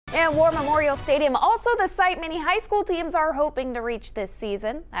And War Memorial Stadium, also the site many high school teams are hoping to reach this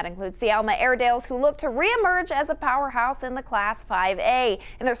season. That includes the Alma Airedales, who look to reemerge as a powerhouse in the Class 5A.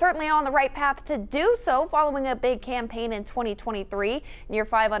 And they're certainly on the right path to do so following a big campaign in 2023. In year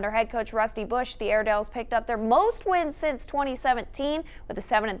 5 under head coach Rusty Bush, the Airedales picked up their most wins since 2017 with a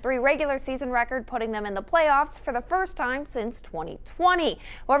 7-3 regular season record, putting them in the playoffs for the first time since 2020.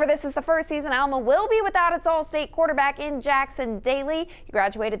 However, this is the first season Alma will be without its all-state quarterback in Jackson Daly. He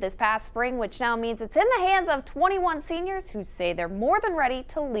graduated this past spring, which now means it's in the hands of 21 seniors who say they're more than ready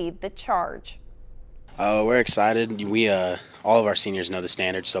to lead the charge. We're excited. All of our seniors know the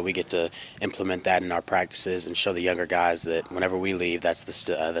standards, so we get to implement that in our practices and show the younger guys that whenever we leave, that's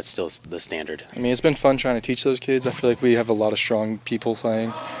still the standard. I mean, it's been fun trying to teach those kids. I feel like we have a lot of strong people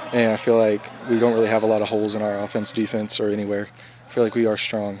playing, and I feel like we don't really have a lot of holes in our offense, defense, or anywhere. I feel like we are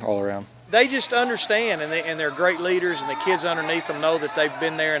strong all around. They just understand, and they're great leaders, and the kids underneath them know that they've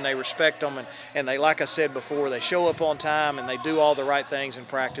been there and they respect them, and they, like I said before, they show up on time and they do all the right things in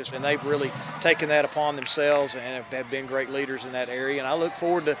practice, and they've really taken that upon themselves and have been great leaders in that area. And I look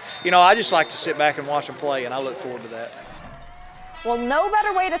forward to, I just like to sit back and watch them play, and I look forward to that. Well, no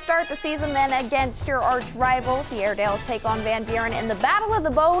better way to start the season than against your arch rival. The Airedales take on Van Buren in the Battle of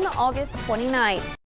the Bone August 29th.